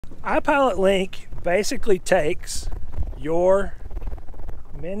iPilot Link basically takes your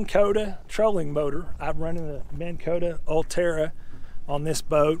Minn Kota trolling motor. I'm running a Minn Kota Ultera on this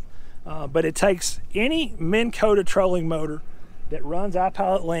boat, but it takes any Minn Kota trolling motor that runs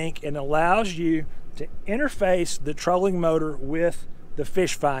iPilot Link and allows you to interface the trolling motor with the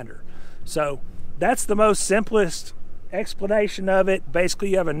fish finder. So that's the most simplest explanation of it. Basically,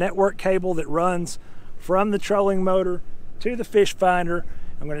 you have a network cable that runs from the trolling motor to the fish finder.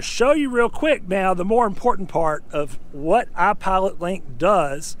 I'm going to show you real quick now the more important part of what iPilot Link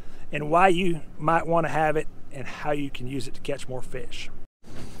does and why you might want to have it and how you can use it to catch more fish.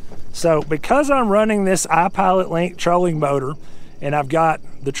 So because I'm running this iPilot Link trolling motor and I've got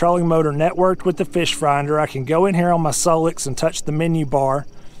the trolling motor networked with the fish finder, I can go in here on my Solix and touch the menu bar,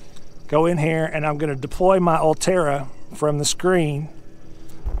 go in here, and I'm going to deploy my Ultera from the screen.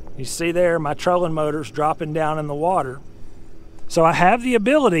 You see there my trolling motor's dropping down in the water. So I have the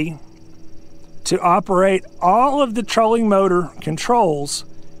ability to operate all of the trolling motor controls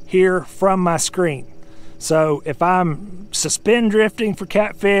here from my screen. So if I'm suspend drifting for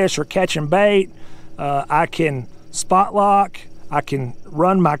catfish or catching bait, I can spot lock, I can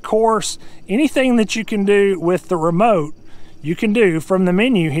run my course. Anything that you can do with the remote, you can do from the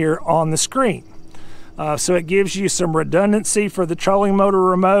menu here on the screen. So it gives you some redundancy for the trolling motor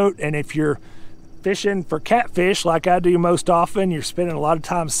remote, and if you're fishing for catfish like I do most often, you're spending a lot of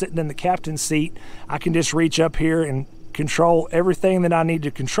time sitting in the captain's seat, I can just reach up here and control everything that I need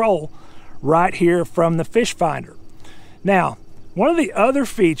to control right here from the fish finder. Now, one of the other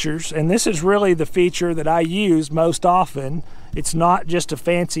features, and this is really the feature that I use most often, it's not just a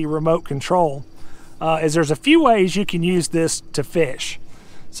fancy remote control, is there's a few ways you can use this to fish.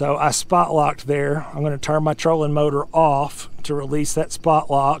 So I spot locked there. I'm going to turn my trolling motor off to release that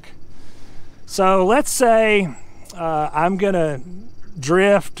spot lock. So let's say I'm going to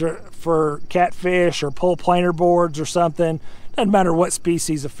drift for catfish or pull planer boards or something. Doesn't matter what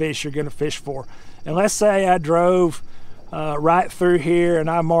species of fish you're going to fish for. And let's say I drove right through here and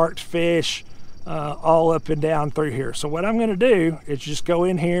I marked fish all up and down through here. So what I'm going to do is just go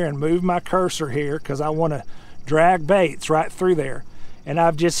in here and move my cursor here because I want to drag baits right through there. And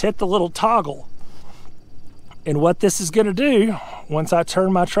I've just hit the little toggle. And what this is going to do, once I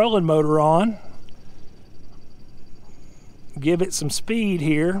turn my trolling motor on, give it some speed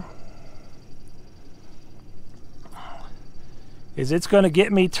here, is it's going to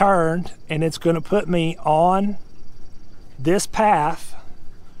get me turned and it's going to put me on this path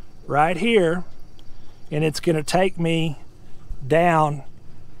right here, and it's going to take me down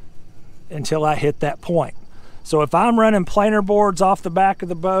until I hit that point. So if I'm running planer boards off the back of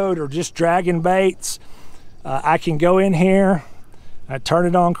the boat or just dragging baits, I can go in here, I turn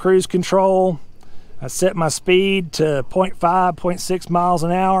it on cruise control, I set my speed to 0.5, 0.6 miles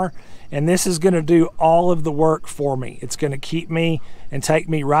an hour, and this is going to do all of the work for me. It's going to keep me and take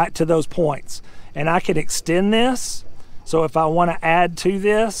me right to those points. And I can extend this, so if I want to add to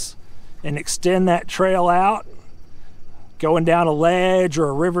this and extend that trail out, going down a ledge or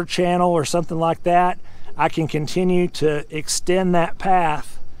a river channel or something like that, I can continue to extend that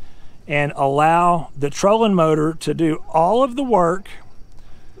path and allow the trolling motor to do all of the work,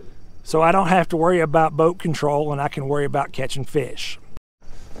 so I don't have to worry about boat control and I can worry about catching fish.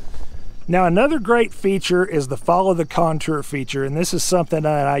 Now, another great feature is the follow the contour feature, and this is something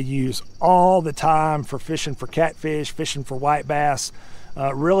that I use all the time for fishing for catfish, fishing for white bass.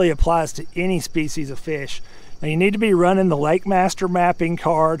 Really applies to any species of fish. Now, you need to be running the Lake Master mapping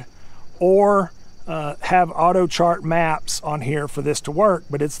card or have auto chart maps on here for this to work,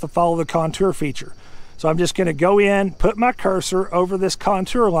 but it's the follow the contour feature. So I'm just going to go in, put my cursor over this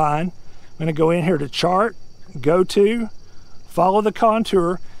contour line. I'm going to go in here to chart, go to follow the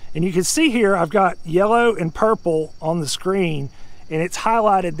contour, and you can see here I've got yellow and purple on the screen, and it's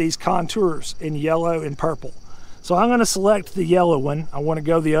highlighted these contours in yellow and purple. So I'm going to select the yellow one. I want to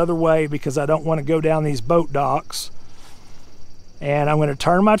go the other way because I don't want to go down these boat docks. And I'm going to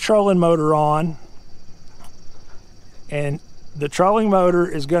turn my trolling motor on, and the trolling motor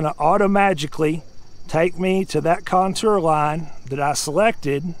is going to automatically take me to that contour line that I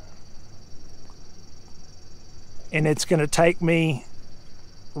selected, and it's going to take me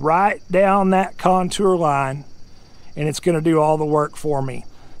right down that contour line, and it's going to do all the work for me.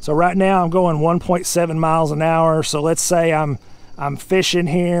 So right now I'm going 1.7 miles an hour. So let's say I'm fishing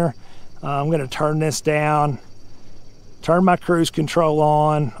here. I'm going to turn this down, turn my cruise control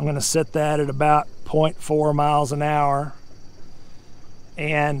on. I'm going to set that at about 0.4 miles an hour.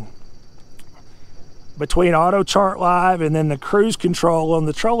 And between auto chart live and then the cruise control on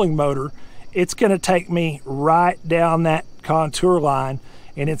the trolling motor, it's going to take me right down that contour line,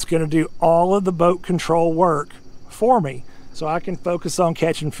 and it's going to do all of the boat control work for me, so I can focus on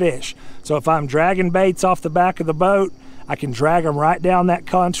catching fish. So if I'm dragging baits off the back of the boat, I can drag them right down that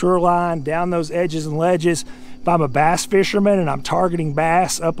contour line, down those edges and ledges. If I'm a bass fisherman and I'm targeting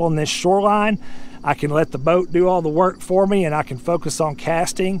bass up on this shoreline, I can let the boat do all the work for me and I can focus on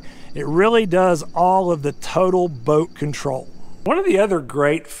casting. It really does all of the total boat control. One of the other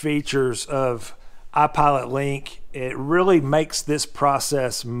great features of iPilot Link, it really makes this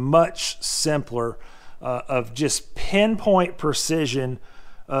process much simpler of just pinpoint precision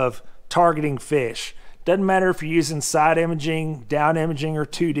of targeting fish. Doesn't matter if you're using side imaging, down imaging, or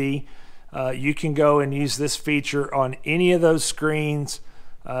 2D. You can go and use this feature on any of those screens.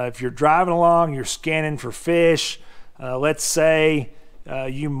 If you're driving along, you're scanning for fish. Let's say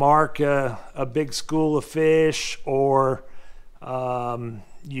you mark a big school of fish, or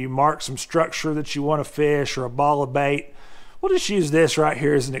you mark some structure that you want to fish, or a ball of bait. We'll just use this right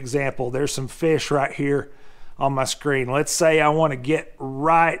here as an example. There's some fish right here on my screen. Let's say I want to get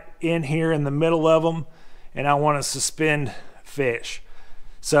right in here in the middle of them and I want to suspend fish.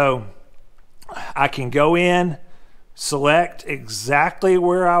 So I can go in, select exactly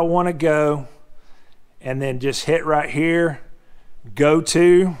where I want to go, and then just hit right here, go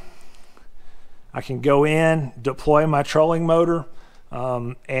to. I can go in, deploy my trolling motor,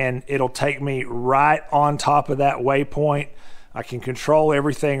 and it'll take me right on top of that waypoint. I can control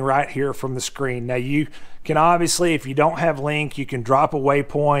everything right here from the screen. Now you can obviously, if you don't have Link, you can drop a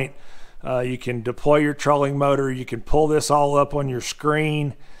waypoint, you can deploy your trolling motor, you can pull this all up on your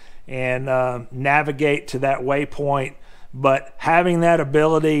screen and navigate to that waypoint. But having that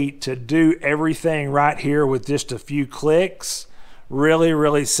ability to do everything right here with just a few clicks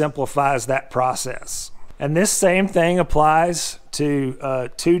really simplifies that process. And this same thing applies to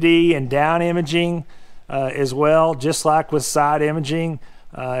 2D and down imaging as well, just like with side imaging.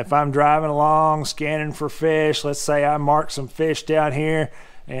 If I'm driving along scanning for fish, let's say I mark some fish down here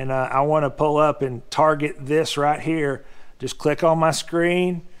and I want to pull up and target this right here, just click on my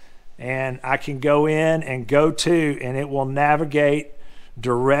screen and I can go in and go to, and it will navigate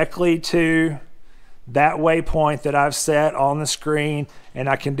directly to that waypoint that I've set on the screen, and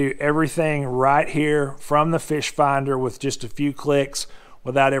I can do everything right here from the fish finder with just a few clicks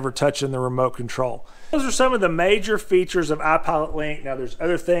without ever touching the remote control. Those are some of the major features of iPilot Link. Now there's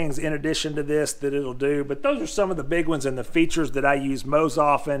other things in addition to this that it'll do, but those are some of the big ones and the features that I use most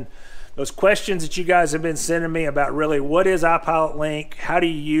often. Those questions that you guys have been sending me about really what is iPilot Link, how do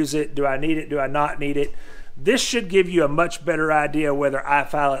you use it, do I need it, do I not need it? This should give you a much better idea whether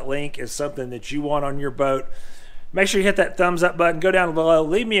iPilot Link is something that you want on your boat. Make sure you hit that thumbs up button, go down below,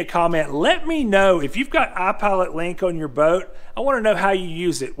 leave me a comment. Let me know if you've got iPilot Link on your boat. I want to know how you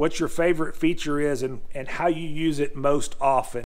use it, what your favorite feature is, and how you use it most often.